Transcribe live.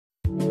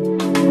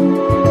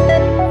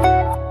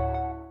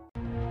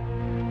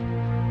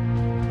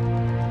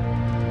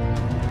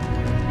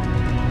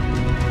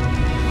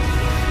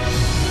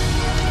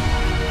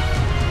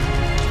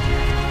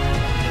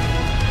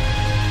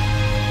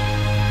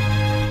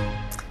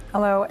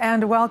Hello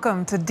and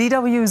welcome to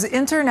DW's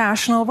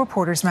International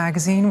Reporters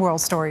Magazine World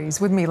Stories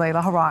with me,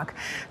 Layla Harak.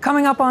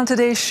 Coming up on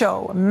today's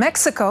show,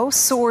 Mexico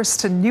soars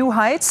to new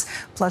heights,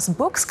 plus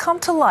books come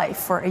to life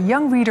for a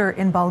young reader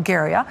in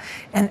Bulgaria,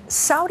 and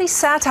Saudi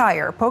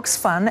satire pokes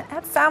fun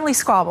at family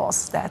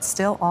squabbles. That's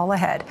still all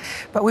ahead.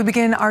 But we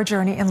begin our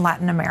journey in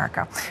Latin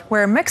America,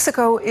 where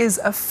Mexico is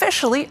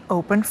officially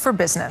open for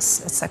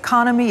business. Its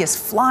economy is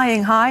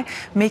flying high,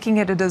 making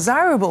it a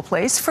desirable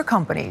place for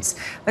companies.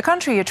 The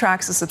country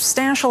attracts a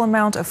substantial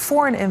amount of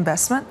foreign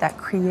investment that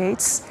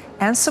creates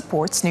and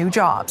supports new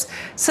jobs.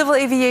 Civil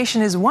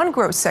aviation is one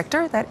growth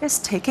sector that is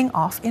taking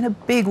off in a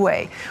big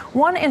way.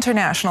 One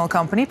international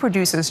company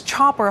produces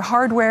chopper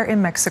hardware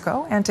in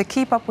Mexico, and to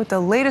keep up with the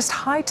latest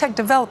high-tech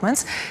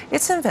developments,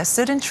 it's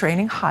invested in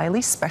training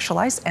highly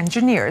specialized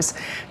engineers.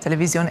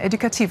 Televisión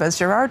Educativa's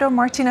Gerardo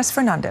Martinez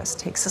Fernandez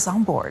takes us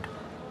on board.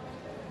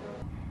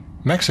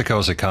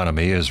 Mexico's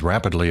economy is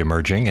rapidly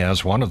emerging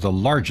as one of the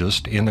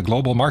largest in the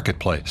global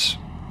marketplace.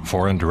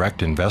 Foreign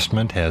direct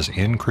investment has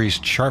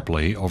increased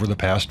sharply over the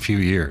past few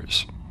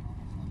years.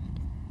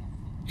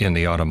 In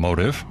the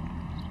automotive,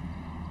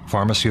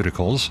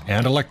 pharmaceuticals,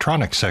 and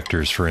electronic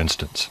sectors, for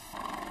instance.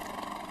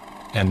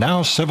 And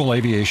now civil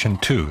aviation,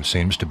 too,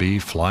 seems to be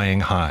flying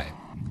high.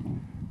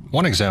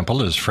 One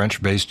example is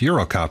French-based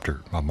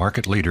Eurocopter, a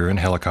market leader in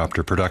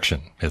helicopter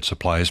production. It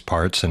supplies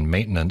parts and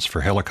maintenance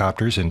for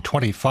helicopters in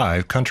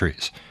 25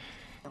 countries.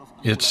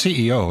 Its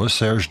CEO,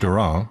 Serge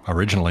Durand,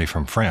 originally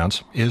from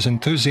France, is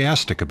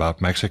enthusiastic about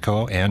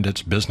Mexico and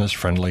its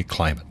business-friendly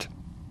climate.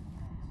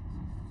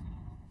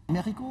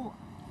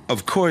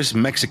 Of course,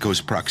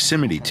 Mexico's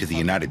proximity to the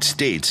United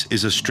States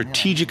is a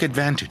strategic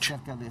advantage.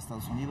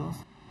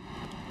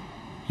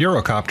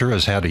 Eurocopter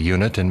has had a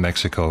unit in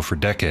Mexico for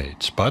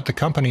decades, but the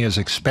company is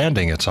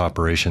expanding its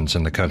operations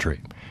in the country.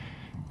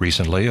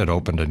 Recently, it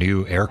opened a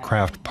new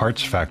aircraft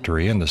parts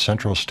factory in the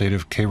central state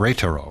of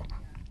Querétaro.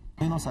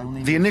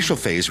 The initial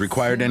phase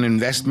required an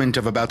investment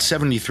of about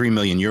 73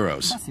 million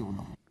euros.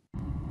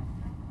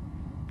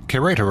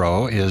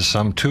 Querétaro is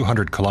some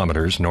 200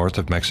 kilometers north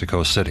of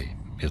Mexico City.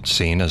 It's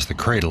seen as the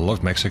cradle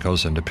of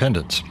Mexico's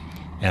independence,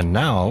 and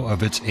now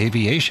of its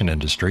aviation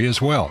industry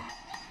as well.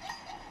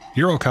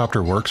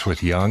 Eurocopter works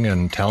with young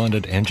and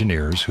talented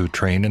engineers who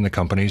train in the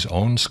company's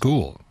own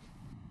school.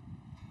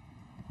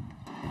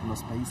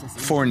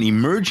 For an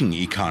emerging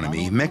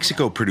economy,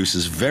 Mexico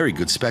produces very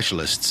good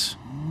specialists.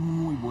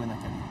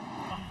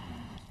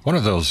 One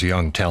of those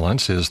young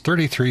talents is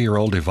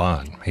 33-year-old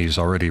Ivan. He's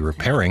already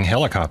repairing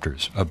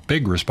helicopters, a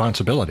big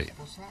responsibility.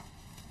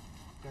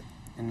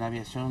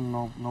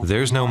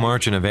 There's no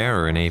margin of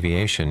error in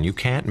aviation. You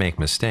can't make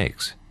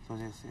mistakes.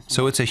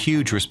 So it's a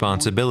huge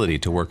responsibility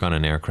to work on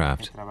an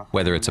aircraft,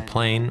 whether it's a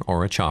plane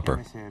or a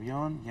chopper.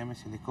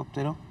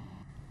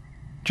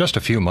 Just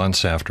a few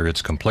months after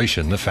its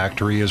completion, the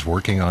factory is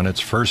working on its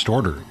first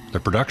order,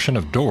 the production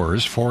of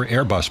doors for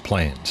Airbus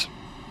planes.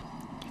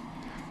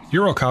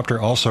 Eurocopter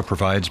also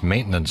provides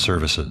maintenance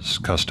services,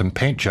 custom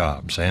paint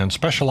jobs, and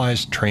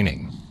specialized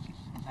training.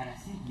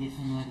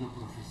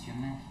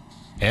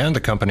 And the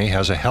company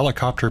has a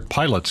helicopter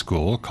pilot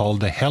school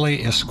called the Heli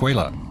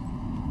Escuela.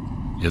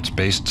 It's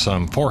based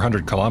some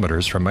 400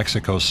 kilometers from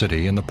Mexico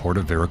City in the port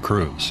of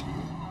Veracruz.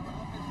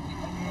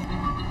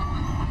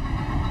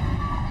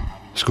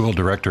 School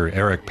director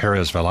Eric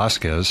Perez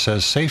Velasquez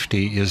says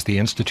safety is the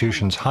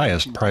institution's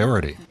highest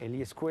priority.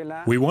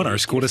 We want our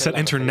school to set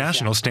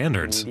international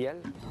standards.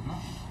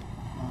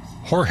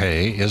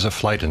 Jorge is a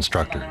flight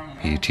instructor.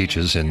 He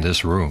teaches in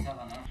this room.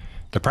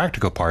 The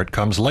practical part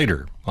comes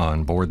later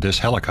on board this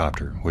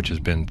helicopter, which has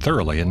been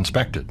thoroughly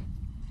inspected.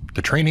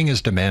 The training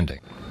is demanding.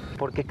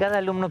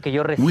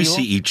 We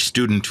see each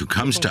student who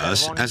comes to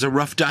us as a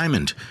rough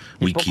diamond.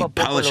 We keep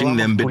polishing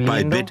them bit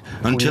by bit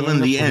until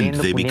in the end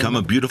they become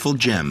a beautiful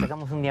gem.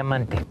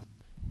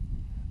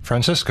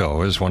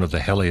 Francisco is one of the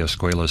Heli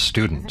Escuela's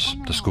students.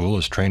 The school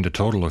has trained a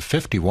total of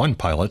 51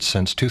 pilots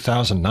since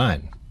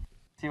 2009.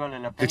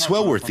 It's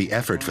well worth the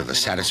effort for the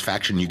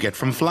satisfaction you get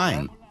from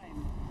flying.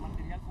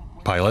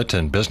 Pilot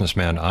and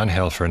businessman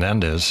Angel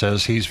Fernandez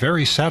says he's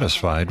very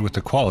satisfied with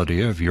the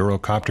quality of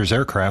Eurocopter's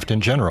aircraft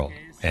in general,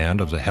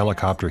 and of the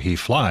helicopter he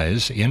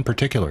flies in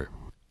particular.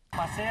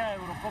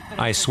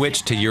 I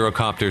switched to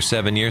Eurocopter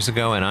 7 years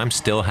ago and I'm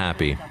still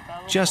happy.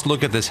 Just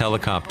look at this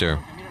helicopter.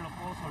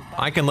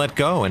 I can let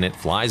go and it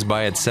flies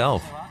by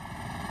itself.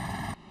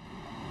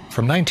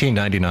 From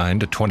 1999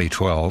 to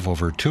 2012,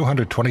 over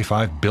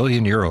 225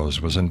 billion euros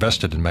was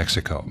invested in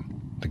Mexico.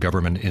 The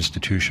government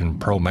institution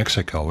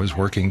Pro-Mexico is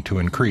working to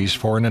increase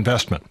foreign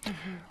investment.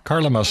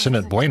 Carla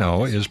Malsinet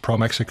Bueno is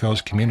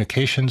Pro-Mexico's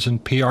communications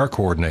and PR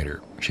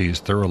coordinator. She's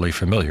thoroughly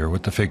familiar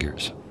with the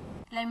figures.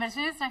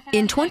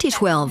 In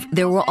 2012,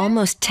 there were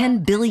almost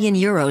 10 billion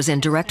euros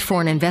in direct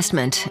foreign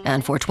investment,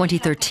 and for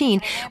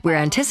 2013, we're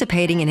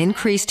anticipating an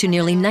increase to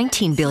nearly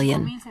 19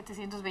 billion.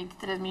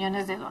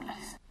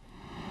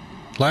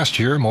 Last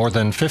year, more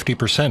than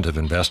 50% of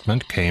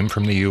investment came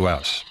from the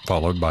U.S.,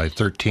 followed by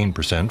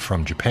 13%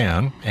 from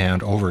Japan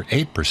and over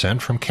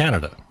 8% from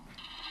Canada.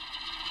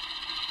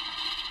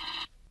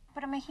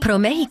 Pro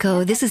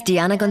Mexico, this is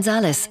Diana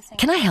Gonzalez.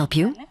 Can I help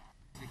you?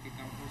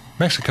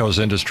 Mexico's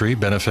industry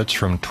benefits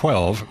from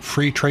 12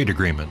 free trade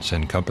agreements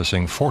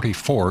encompassing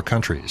 44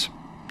 countries.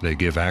 They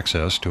give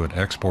access to an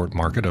export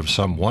market of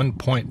some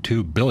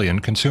 1.2 billion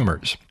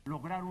consumers.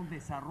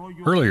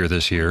 Earlier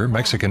this year,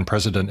 Mexican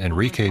President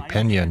Enrique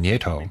Peña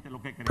Nieto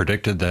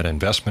predicted that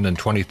investment in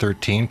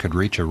 2013 could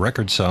reach a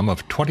record sum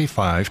of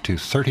 25 to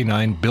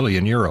 39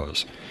 billion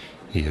euros.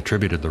 He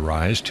attributed the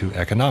rise to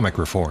economic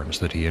reforms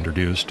that he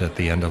introduced at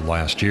the end of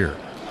last year.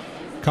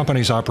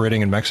 Companies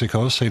operating in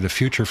Mexico say the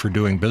future for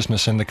doing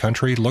business in the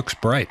country looks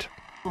bright.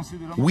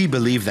 We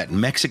believe that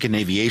Mexican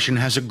aviation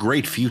has a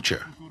great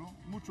future.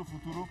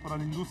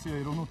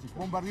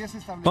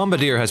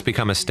 Bombardier has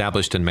become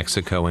established in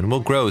Mexico and will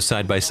grow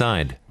side by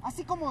side.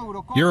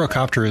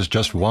 Eurocopter is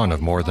just one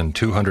of more than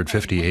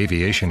 250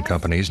 aviation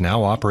companies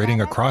now operating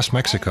across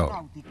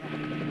Mexico.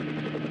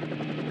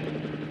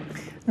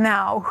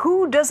 Now,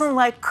 who doesn't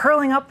like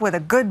curling up with a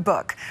good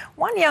book?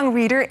 One young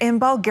reader in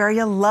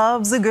Bulgaria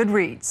loves a good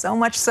read, so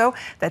much so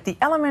that the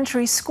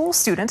elementary school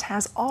student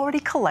has already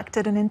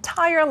collected an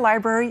entire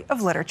library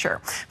of literature,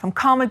 from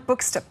comic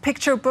books to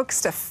picture books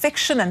to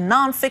fiction and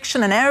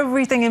nonfiction and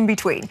everything in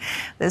between.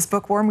 This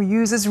bookworm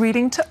uses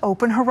reading to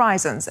open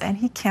horizons, and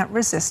he can't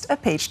resist a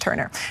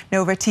page-turner.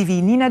 Nova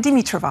TV Nina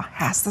Dimitrova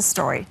has the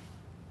story.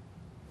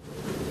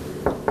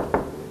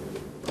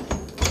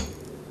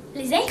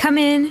 Come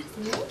in.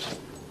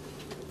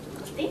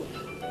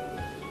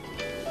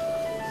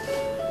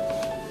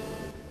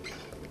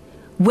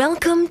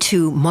 Welcome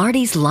to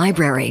Marty's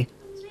library.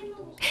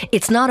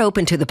 It's not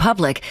open to the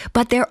public,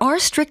 but there are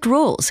strict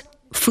rules.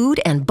 Food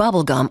and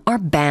bubblegum are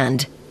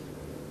banned.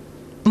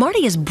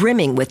 Marty is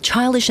brimming with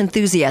childish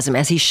enthusiasm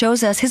as he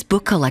shows us his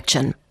book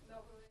collection.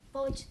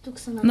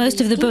 Most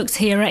of the books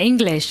here are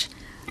English.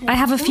 I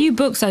have a few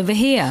books over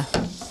here.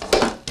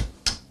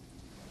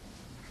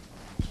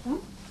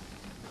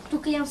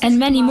 And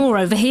many more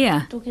over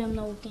here.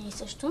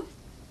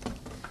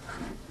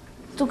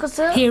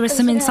 Here are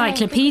some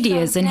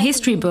encyclopedias and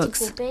history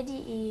books.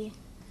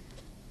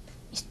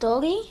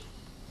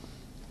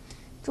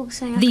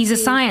 These are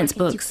science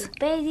books.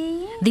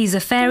 These are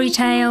fairy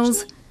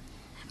tales.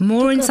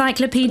 More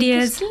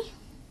encyclopedias.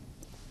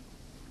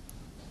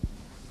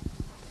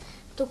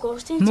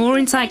 More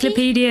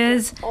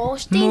encyclopedias.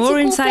 More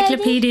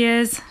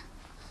encyclopedias.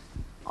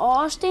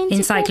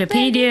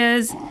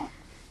 Encyclopedias.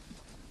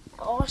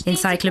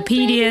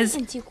 Encyclopedias.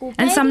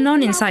 And some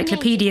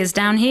non-encyclopedias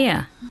down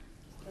here.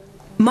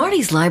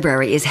 Marty's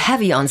library is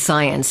heavy on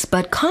science,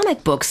 but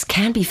comic books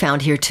can be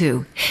found here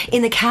too,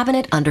 in the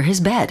cabinet under his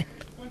bed.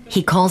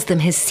 He calls them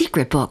his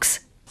secret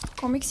books.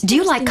 Do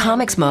you like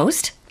comics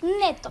most?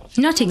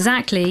 Not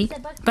exactly,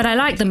 but I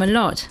like them a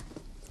lot.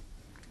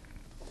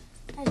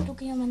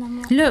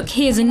 Look,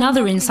 here's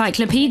another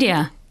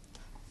encyclopedia.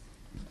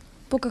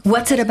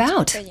 What's it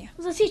about?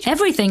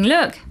 Everything,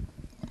 look.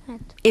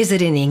 Is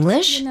it in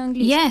English?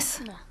 Yes.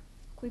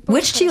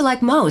 Which do you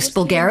like most,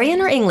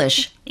 Bulgarian or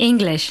English?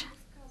 English.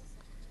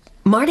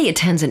 Marty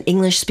attends an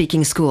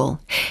English-speaking school.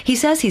 He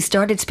says he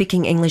started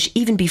speaking English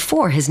even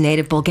before his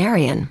native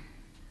Bulgarian.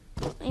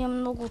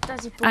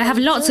 I have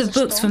lots of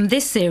books from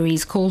this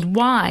series called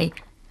Why.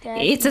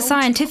 It's a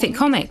scientific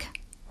comic.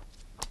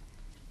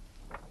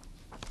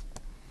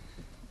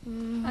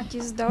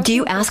 Do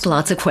you ask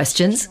lots of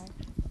questions?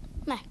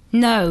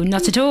 No,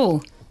 not at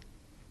all.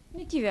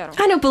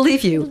 I don't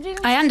believe you.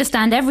 I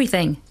understand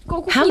everything.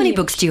 How many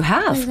books do you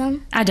have?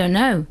 I don't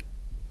know.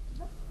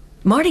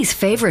 Marty's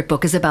favorite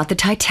book is about the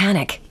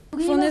Titanic.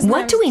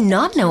 What do we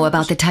not know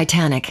about the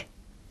Titanic?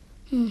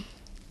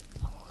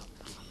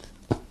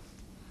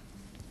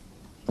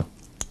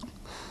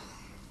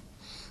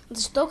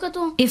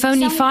 If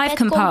only 5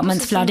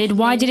 compartments flooded,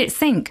 why did it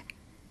sink?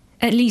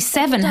 At least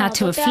 7 had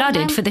to have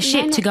flooded for the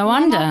ship to go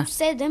under.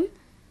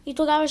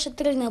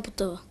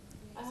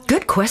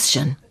 Good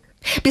question.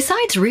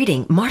 Besides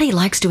reading, Marty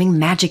likes doing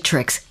magic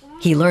tricks.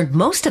 He learned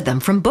most of them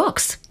from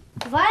books.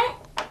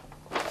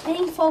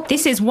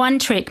 This is one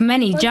trick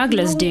many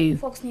jugglers do.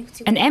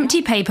 An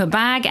empty paper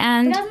bag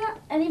and...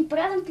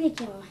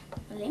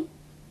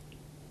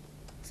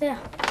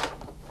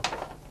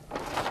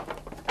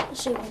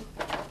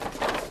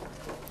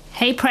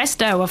 Hey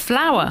presto, a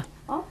flower.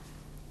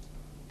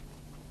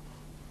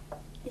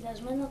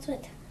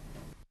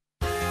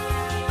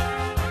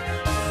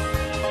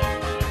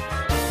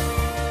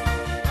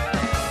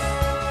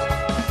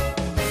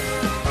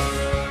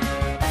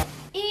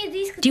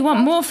 Do you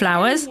want more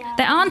flowers?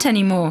 There aren't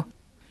any more.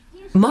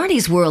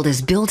 Marty's world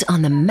is built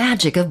on the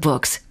magic of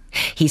books.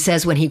 He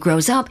says when he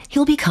grows up,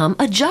 he'll become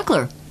a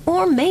juggler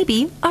or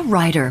maybe a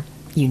writer.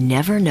 You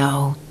never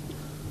know.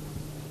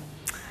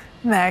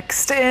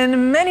 Next,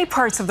 in many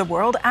parts of the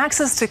world,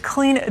 access to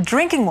clean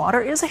drinking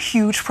water is a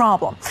huge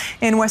problem.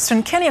 In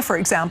Western Kenya, for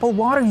example,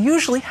 water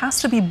usually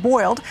has to be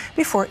boiled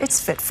before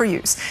it's fit for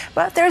use.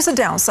 But there's a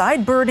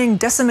downside. Burning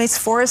decimates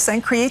forests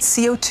and creates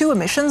CO2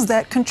 emissions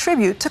that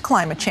contribute to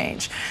climate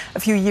change. A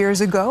few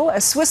years ago,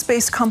 a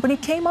Swiss-based company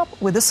came up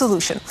with a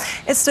solution.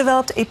 It's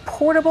developed a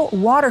portable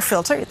water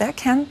filter that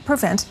can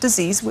prevent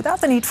disease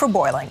without the need for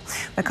boiling.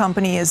 The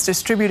company is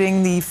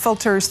distributing the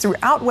filters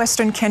throughout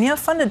Western Kenya,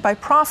 funded by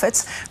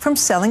profits from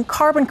selling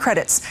carbon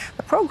credits.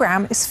 The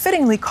program is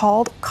fittingly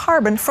called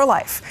Carbon for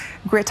Life.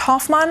 Grit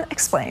Hoffman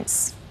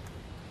explains.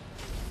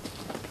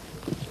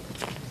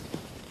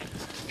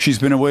 She's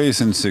been away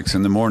since 6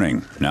 in the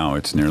morning. Now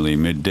it's nearly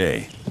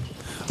midday.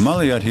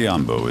 Malia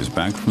Tiambo is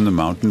back from the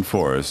mountain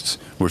forests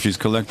where she's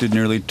collected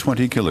nearly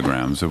 20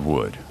 kilograms of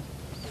wood.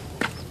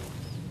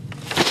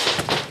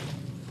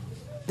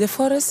 The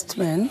forest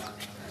men,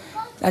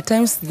 at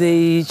times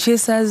they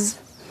chase us,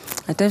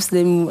 at times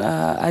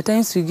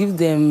we give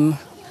them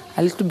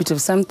a little bit of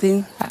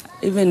something,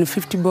 even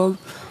 50 bob,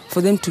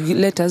 for them to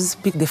let us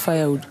pick the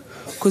firewood.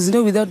 Because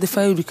without the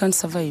firewood we can't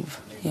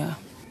survive. Yeah.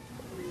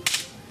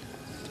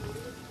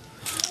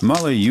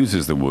 Molly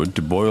uses the wood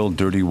to boil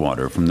dirty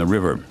water from the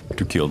river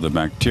to kill the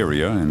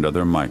bacteria and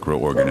other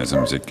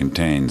microorganisms it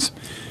contains.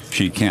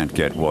 She can't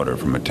get water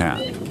from a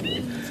tap.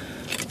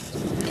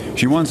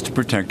 She wants to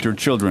protect her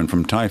children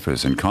from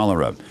typhus and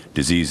cholera,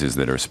 diseases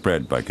that are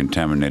spread by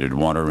contaminated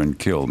water and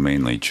kill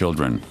mainly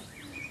children.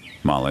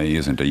 Molly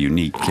isn't a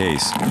unique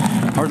case.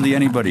 Hardly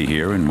anybody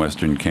here in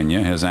Western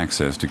Kenya has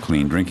access to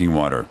clean drinking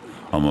water.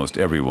 Almost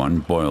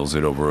everyone boils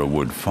it over a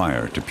wood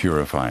fire to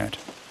purify it.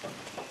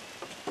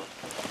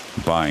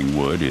 Buying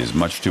wood is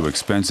much too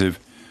expensive,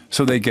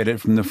 so they get it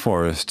from the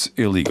forests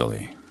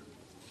illegally.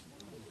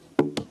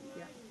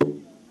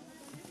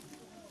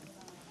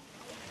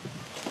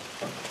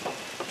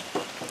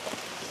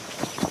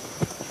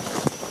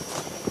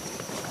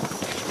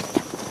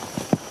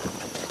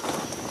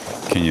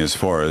 Kenya's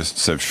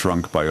forests have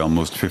shrunk by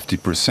almost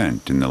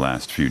 50% in the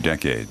last few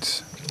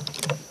decades.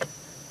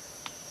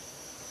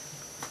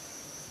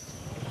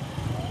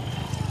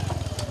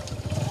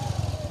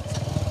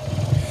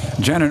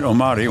 Janet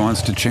Omari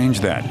wants to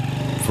change that.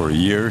 For a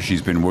year,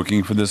 she's been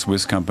working for the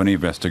Swiss company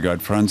Vestergaard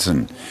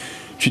Franzen.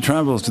 She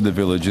travels to the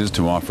villages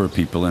to offer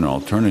people an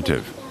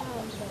alternative.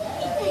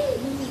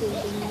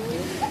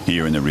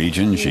 Here in the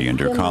region, she and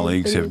her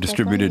colleagues have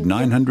distributed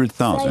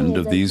 900,000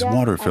 of these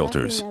water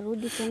filters.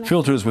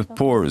 Filters with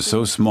pores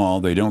so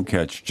small they don't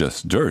catch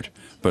just dirt,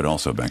 but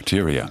also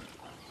bacteria.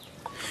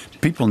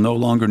 People no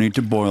longer need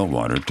to boil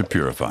water to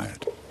purify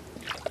it.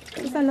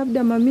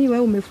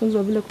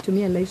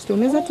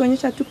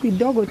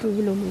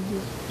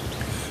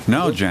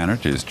 Now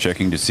Janet is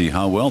checking to see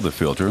how well the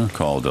filter,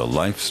 called a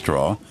life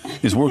straw,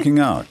 is working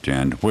out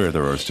and where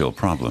there are still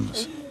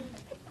problems.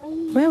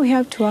 Where we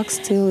have to work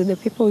still with the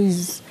people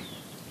is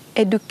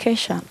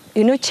education.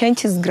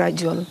 Change is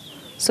gradual.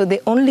 So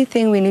the only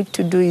thing we need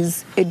to do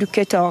is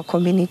educate our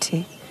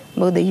community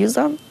about the use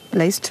of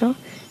life straw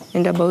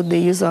and about the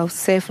use of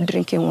safe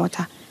drinking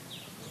water.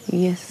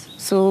 Yes.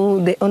 So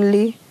the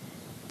only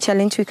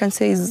challenge we can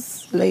say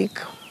is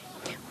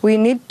we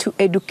need to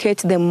educate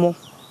them more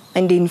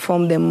and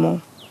inform them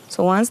more.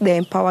 So once they're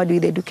empowered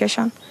with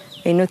education,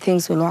 they know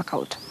things will work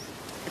out.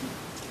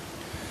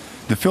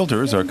 The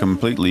filters are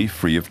completely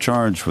free of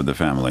charge for the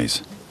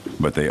families,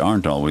 but they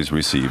aren't always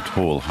received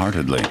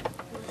wholeheartedly.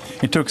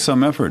 It took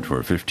some effort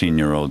for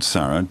 15-year-old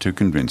Sarah to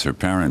convince her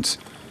parents.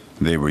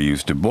 They were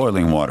used to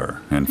boiling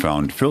water and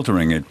found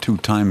filtering it too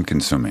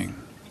time-consuming.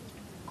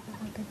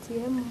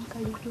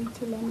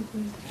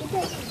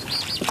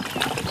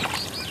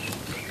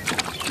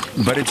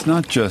 But it's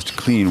not just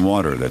clean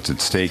water that's at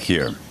stake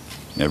here.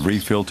 Every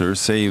filter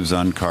saves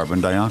on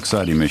carbon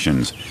dioxide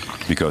emissions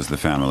because the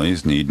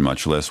families need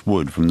much less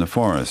wood from the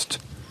forest.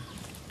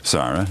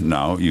 Sarah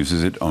now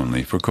uses it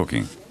only for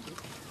cooking.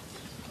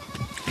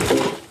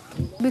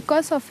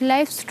 Because of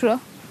life straw,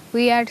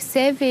 we are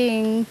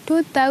saving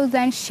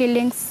 2,000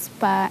 shillings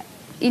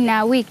in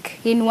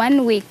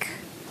 1 week.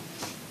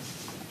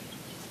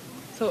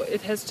 So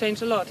it has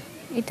changed a lot?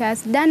 It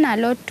has done a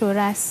lot to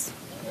us.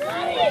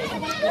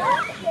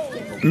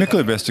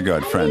 Mikkel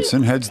Vestergaard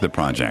Franzen heads the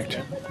project.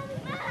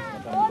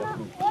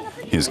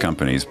 His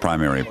company's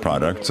primary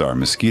products are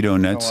mosquito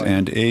nets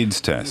and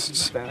AIDS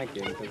tests.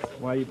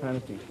 Why are you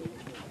panicking?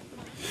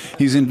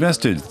 He's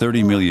invested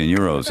 30 million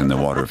euros in the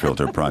water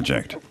filter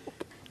project.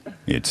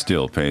 It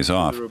still pays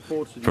off.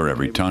 For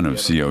every ton of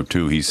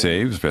CO2 he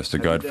saves,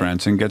 Vestergaard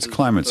Franzen gets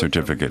climate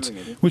certificates,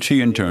 which he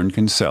in turn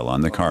can sell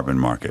on the carbon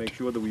market.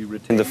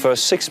 In the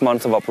first 6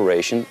 months of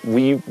operation,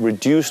 we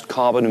reduced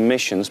carbon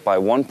emissions by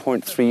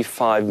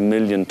 1.35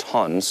 million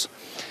tons,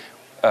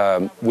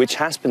 which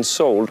has been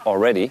sold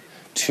already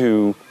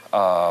to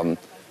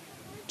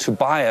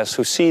buyers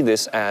who see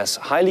this as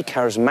highly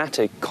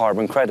charismatic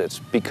carbon credits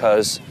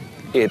because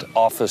it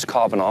offers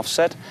carbon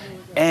offset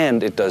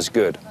and it does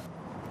good.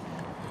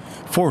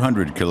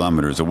 400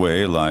 kilometers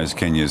away lies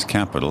Kenya's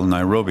capital,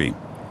 Nairobi.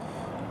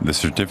 The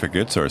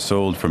certificates are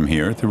sold from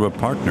here through a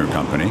partner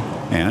company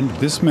and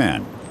this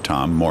man,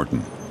 Tom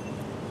Morton.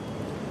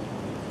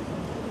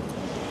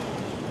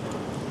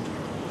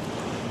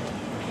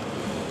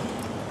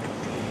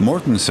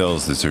 Morton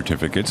sells the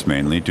certificates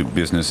mainly to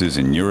businesses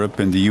in Europe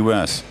and the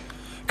U.S.,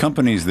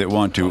 companies that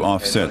want to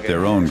offset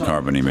their own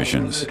carbon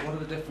emissions.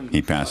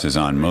 He passes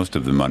on most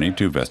of the money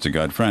to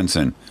Vestergaard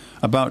Fransen,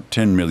 about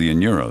 10 million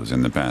euros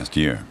in the past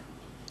year.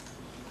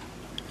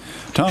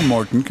 Tom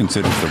Morton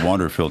considers the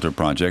water filter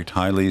project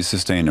highly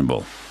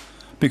sustainable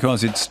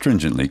because it's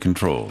stringently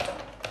controlled.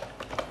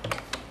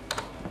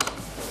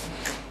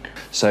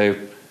 So,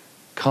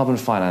 carbon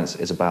finance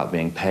is about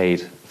being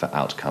paid for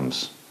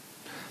outcomes.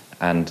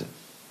 And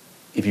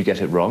if you get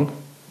it wrong,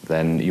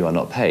 then you are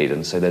not paid.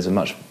 And so there's a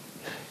much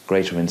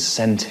greater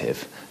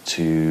incentive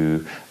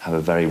to have a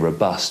very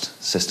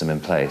robust system in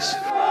place.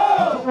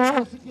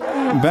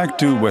 Back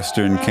to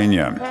Western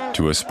Kenya,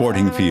 to a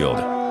sporting field.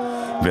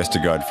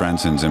 Vestergaard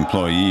Fransen's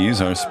employees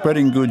are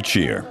spreading good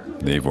cheer.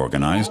 They've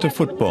organized a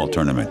football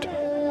tournament.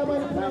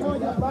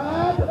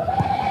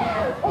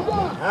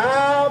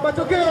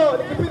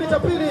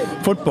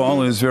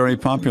 Football is very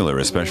popular,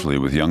 especially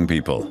with young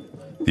people.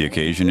 The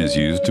occasion is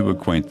used to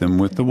acquaint them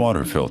with the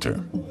water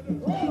filter.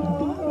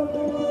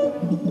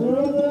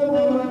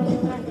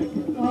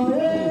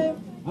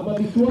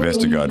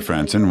 Vestergaard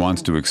Fransen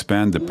wants to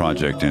expand the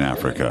project in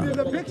Africa.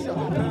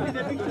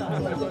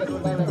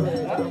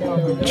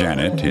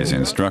 Janet, his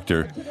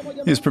instructor,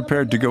 is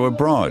prepared to go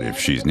abroad if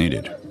she's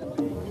needed. As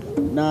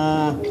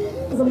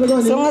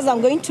long as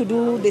I'm going to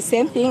do the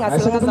same thing,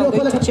 as long as I'm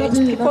going to change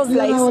people's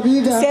lives,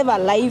 to save a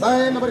life,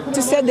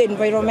 to save the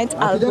environment,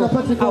 I'll go.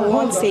 I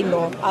won't say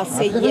no, I'll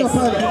say yes.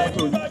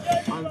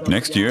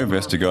 Next year,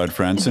 Vestergaard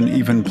Fransen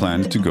even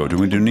plans to go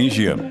to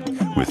Indonesia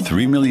with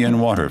 3 million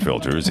water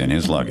filters in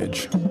his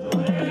luggage.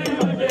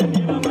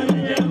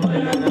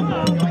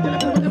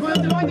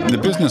 The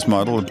business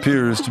model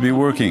appears to be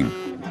working.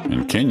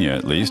 In Kenya,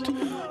 at least,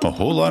 a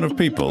whole lot of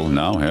people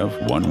now have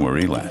one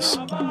worry less.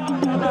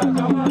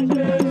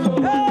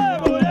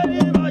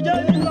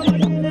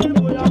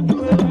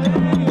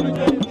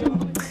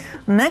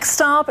 Next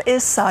stop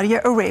is Saudi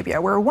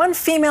Arabia, where one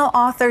female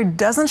author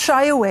doesn't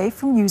shy away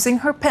from using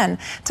her pen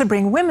to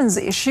bring women's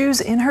issues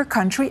in her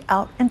country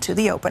out into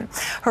the open.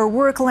 Her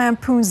work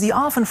lampoons the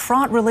often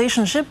fraught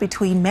relationship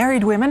between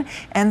married women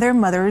and their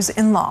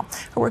mothers-in-law.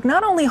 Her work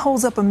not only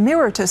holds up a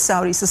mirror to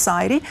Saudi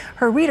society,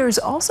 her readers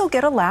also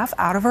get a laugh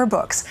out of her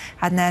books.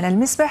 Adnan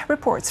El-Misbah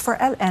reports for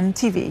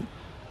LNTV.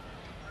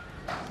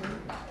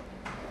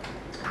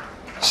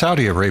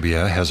 Saudi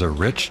Arabia has a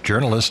rich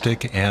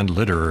journalistic and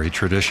literary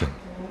tradition.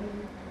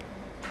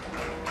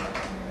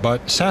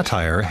 But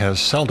satire has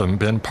seldom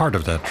been part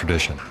of that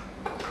tradition.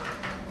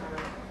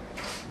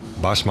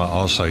 Basma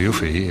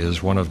al-Sayufi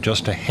is one of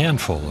just a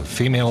handful of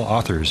female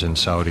authors in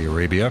Saudi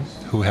Arabia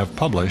who have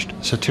published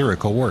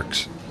satirical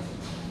works.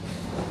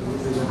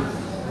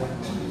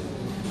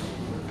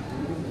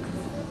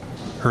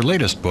 Her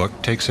latest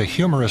book takes a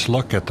humorous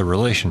look at the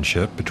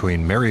relationship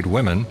between married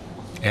women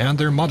and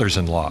their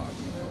mothers-in-law.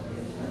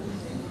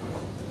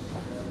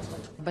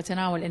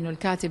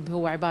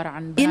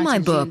 In my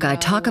book, I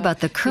talk about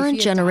the current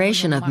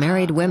generation of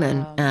married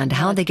women and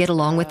how they get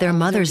along with their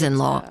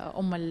mothers-in-law.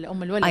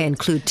 I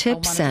include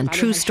tips and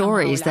true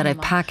stories that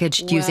I've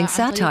packaged using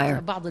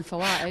satire.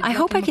 I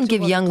hope I can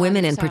give young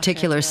women in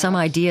particular some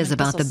ideas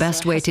about the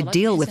best way to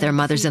deal with their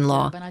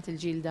mothers-in-law.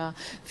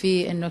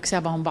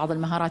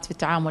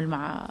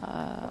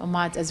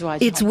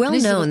 It's well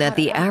known that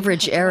the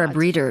average Arab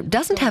reader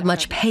doesn't have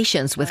much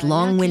patience with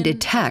long-winded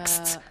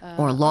texts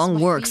or long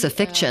works of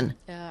fiction.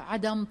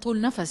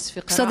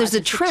 So there's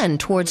a trend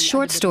towards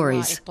short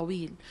stories.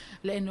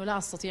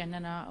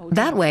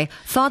 That way,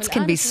 thoughts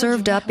can be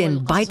served up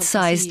in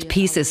bite-sized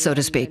pieces, so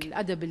to speak.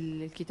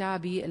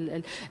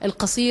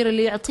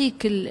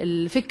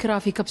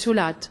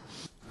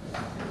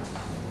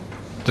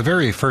 The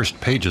very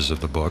first pages of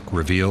the book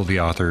reveal the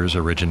author's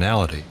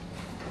originality.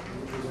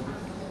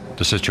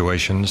 The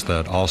situations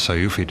that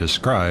al-Sayufi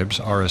describes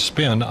are a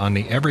spin on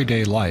the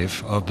everyday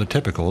life of the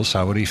typical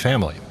Saudi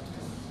family.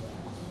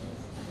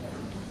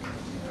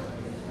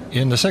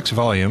 In the 6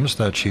 volumes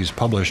that she's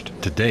published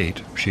to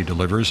date, she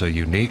delivers a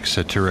unique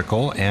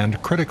satirical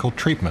and critical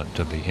treatment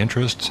of the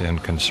interests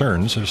and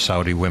concerns of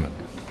Saudi women.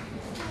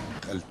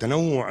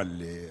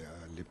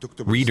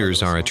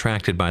 Readers are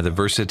attracted by the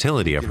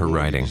versatility of her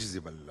writing.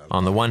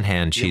 On the one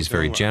hand, she's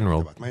very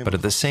general, but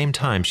at the same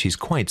time, she's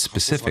quite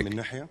specific.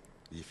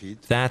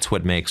 That's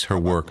what makes her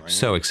work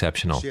so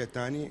exceptional.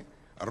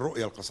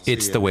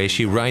 It's the way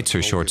she writes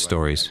her short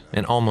stories,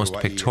 an almost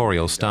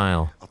pictorial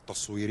style.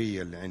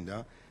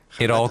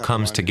 It all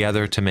comes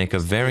together to make a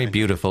very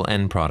beautiful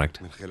end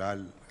product.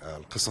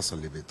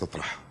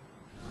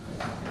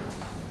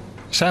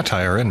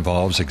 Satire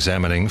involves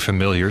examining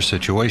familiar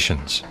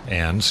situations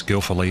and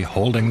skillfully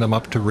holding them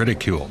up to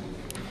ridicule.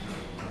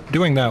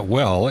 Doing that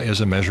well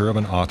is a measure of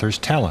an author's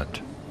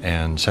talent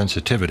and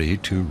sensitivity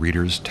to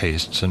readers'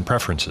 tastes and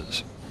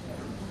preferences.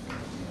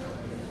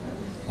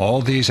 All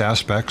these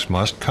aspects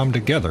must come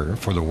together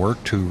for the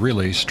work to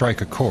really strike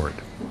a chord.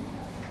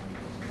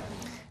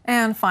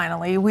 And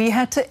finally, we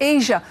head to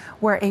Asia,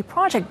 where a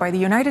project by the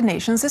United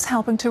Nations is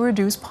helping to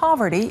reduce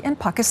poverty in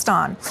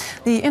Pakistan.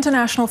 The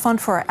International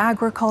Fund for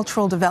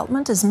Agricultural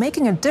Development is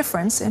making a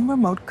difference in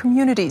remote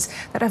communities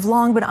that have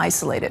long been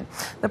isolated.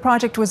 The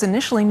project was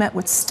initially met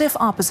with stiff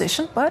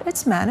opposition, but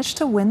it's managed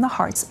to win the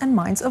hearts and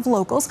minds of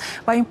locals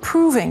by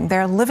improving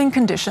their living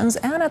conditions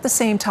and at the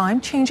same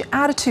time change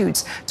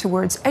attitudes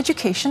towards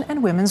education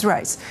and women's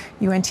rights.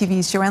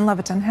 UNTV's Joanne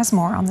Leviton has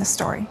more on this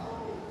story.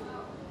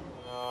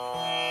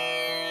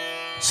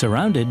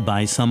 Surrounded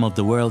by some of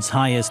the world's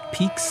highest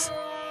peaks,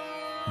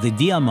 the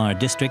Diamar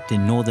district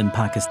in northern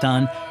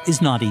Pakistan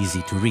is not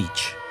easy to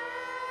reach.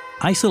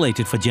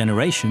 Isolated for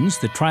generations,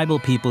 the tribal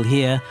people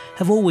here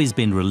have always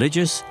been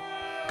religious,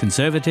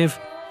 conservative,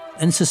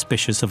 and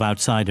suspicious of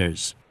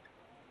outsiders.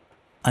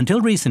 Until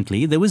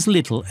recently, there was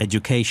little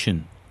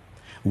education.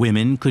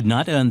 Women could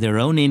not earn their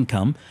own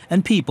income,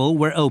 and people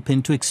were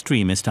open to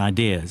extremist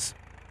ideas.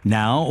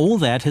 Now all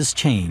that has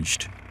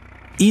changed.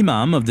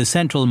 Imam of the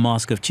Central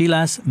Mosque of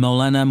Chilas,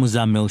 Maulana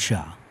Muzammil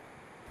Shah.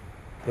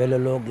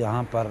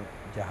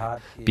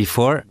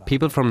 Before,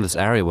 people from this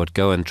area would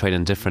go and trade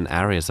in different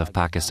areas of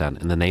Pakistan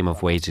in the name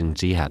of waging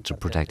jihad to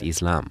protect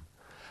Islam.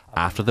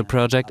 After the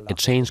project, a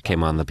change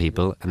came on the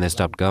people and they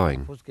stopped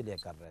going.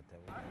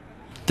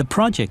 The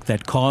project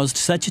that caused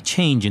such a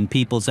change in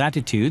people's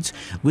attitudes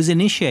was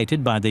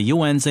initiated by the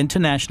UN's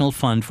International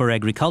Fund for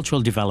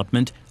Agricultural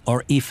Development,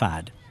 or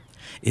IFAD.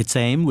 Its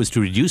aim was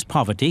to reduce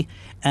poverty,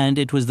 and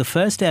it was the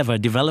first ever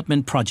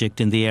development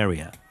project in the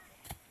area.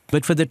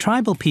 But for the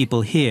tribal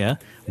people here,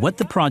 what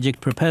the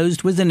project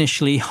proposed was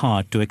initially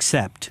hard to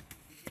accept.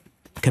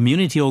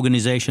 Community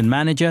organization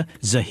manager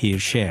Zahir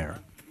Sher.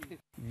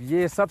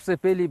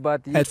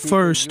 At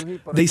first,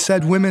 they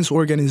said women's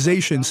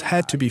organizations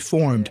had to be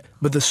formed,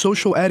 but the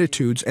social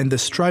attitudes in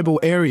this tribal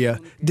area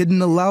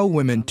didn't allow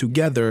women to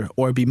gather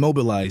or be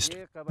mobilized.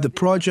 The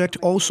project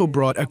also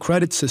brought a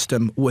credit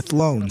system with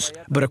loans,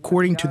 but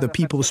according to the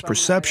people's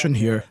perception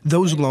here,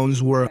 those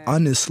loans were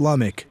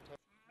un-Islamic.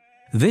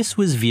 This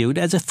was viewed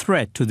as a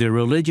threat to their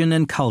religion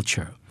and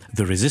culture.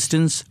 The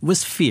resistance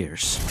was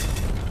fierce.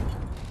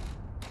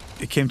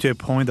 It came to a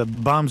point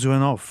that bombs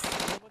went off.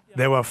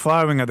 They were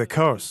firing at the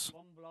cars.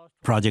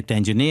 Project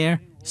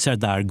engineer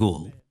Sardar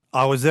Gul.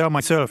 I was there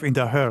myself in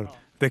the hell.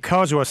 The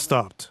cars were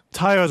stopped.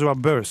 Tires were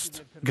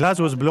burst.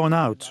 Glass was blown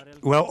out.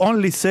 We were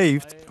only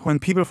saved when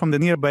people from the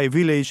nearby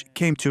village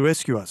came to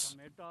rescue us.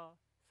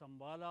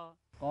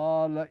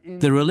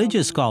 The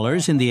religious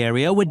scholars in the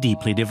area were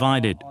deeply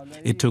divided.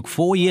 It took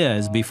 4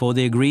 years before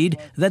they agreed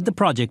that the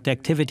project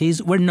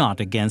activities were not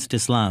against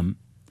Islam.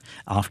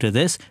 After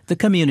this, the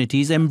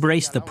communities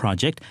embraced the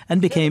project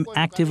and became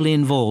actively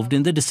involved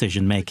in the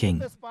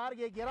decision-making.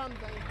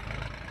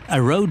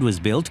 A road was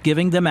built,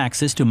 giving them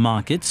access to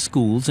markets,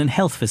 schools, and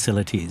health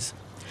facilities.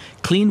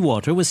 Clean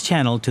water was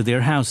channeled to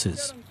their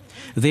houses.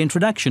 The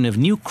introduction of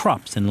new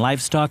crops and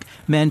livestock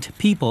meant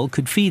people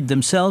could feed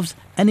themselves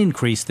and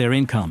increase their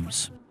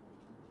incomes.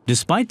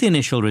 Despite the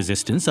initial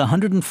resistance,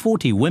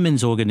 140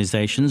 women's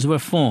organizations were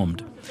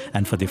formed,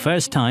 and for the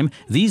first time,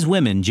 these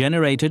women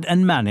generated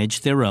and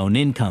managed their own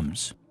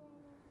incomes.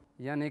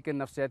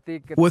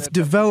 With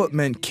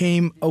development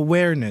came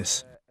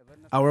awareness.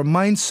 Our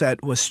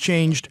mindset was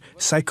changed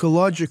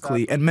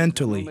psychologically and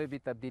mentally.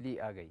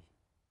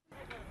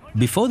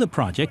 Before the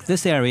project,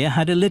 this area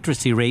had a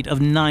literacy rate of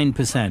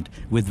 9%,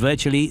 with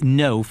virtually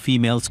no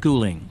female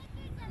schooling.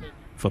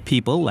 For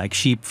people like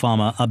sheep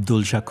farmer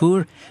Abdul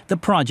Shakur, the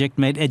project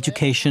made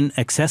education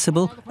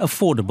accessible,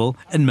 affordable,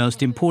 and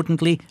most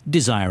importantly,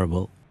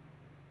 desirable.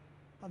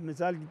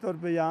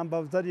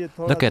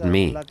 Look at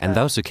me and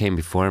those who came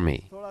before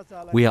me.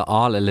 We are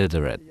all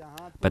illiterate,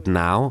 but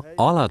now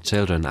all our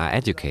children are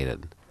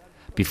educated.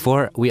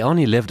 Before, we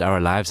only lived our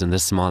lives in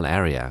this small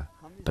area,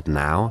 but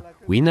now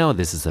we know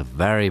this is a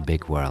very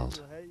big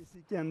world.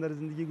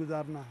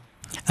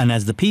 And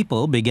as the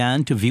people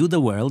began to view the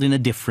world in a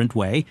different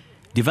way,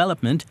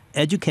 development,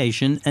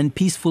 education, and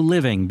peaceful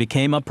living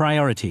became a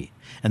priority,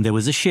 and there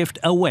was a shift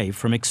away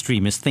from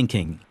extremist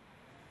thinking.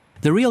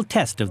 The real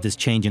test of this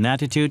change in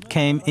attitude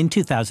came in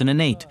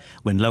 2008,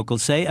 when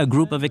locals say a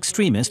group of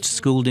extremists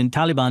schooled in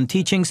Taliban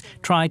teachings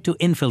tried to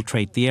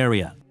infiltrate the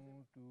area.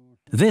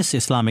 This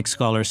Islamic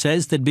scholar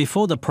says that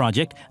before the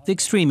project, the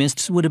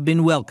extremists would have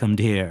been welcomed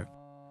here.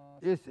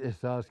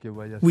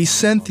 We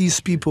sent these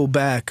people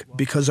back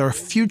because our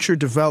future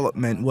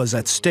development was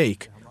at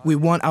stake. We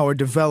want our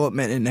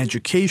development in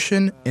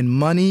education, in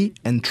money,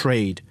 and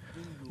trade.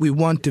 We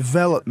want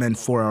development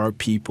for our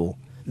people.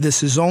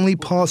 This is only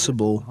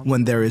possible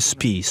when there is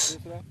peace.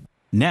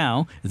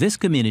 Now, this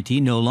community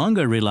no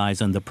longer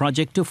relies on the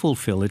project to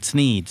fulfill its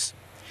needs.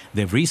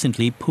 They've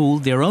recently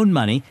pooled their own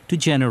money to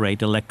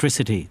generate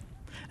electricity.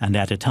 And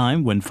at a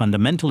time when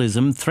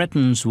fundamentalism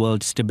threatens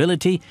world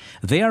stability,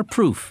 they are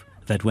proof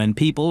that when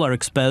people are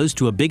exposed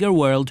to a bigger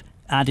world,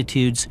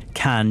 attitudes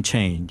can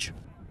change.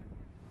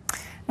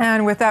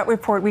 And with that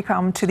report, we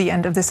come to the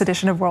end of this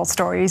edition of World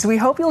Stories. We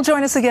hope you'll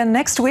join us again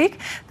next week.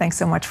 Thanks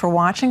so much for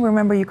watching.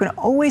 Remember, you can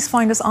always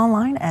find us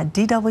online at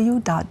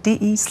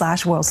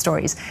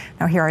dw.de/worldstories.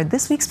 Now, here are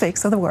this week's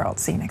picks of the world.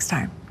 See you next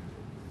time.